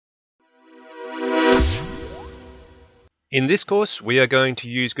In this course, we are going to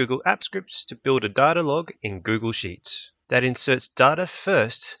use Google Apps Scripts to build a data log in Google Sheets that inserts data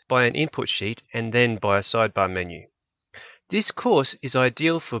first by an input sheet and then by a sidebar menu. This course is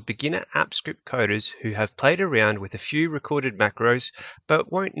ideal for beginner app script coders who have played around with a few recorded macros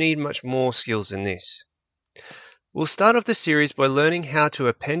but won't need much more skills than this. We'll start off the series by learning how to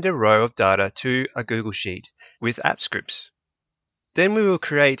append a row of data to a Google Sheet with app scripts. Then we will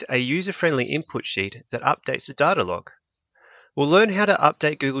create a user-friendly input sheet that updates the data log. We'll learn how to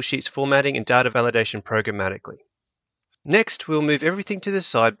update Google Sheets formatting and data validation programmatically. Next, we'll move everything to the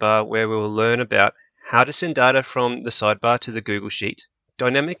sidebar where we will learn about how to send data from the sidebar to the Google Sheet,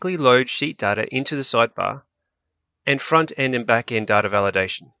 dynamically load sheet data into the sidebar, and front-end and back-end data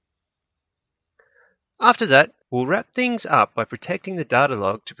validation. After that, we'll wrap things up by protecting the data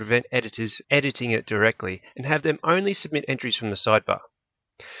log to prevent editors editing it directly and have them only submit entries from the sidebar.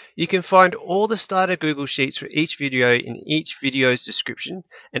 You can find all the starter Google Sheets for each video in each video's description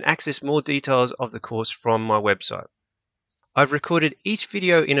and access more details of the course from my website. I've recorded each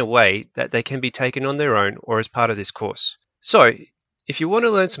video in a way that they can be taken on their own or as part of this course. So, if you want to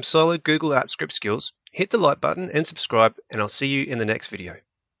learn some solid Google Apps Script skills, hit the like button and subscribe, and I'll see you in the next video.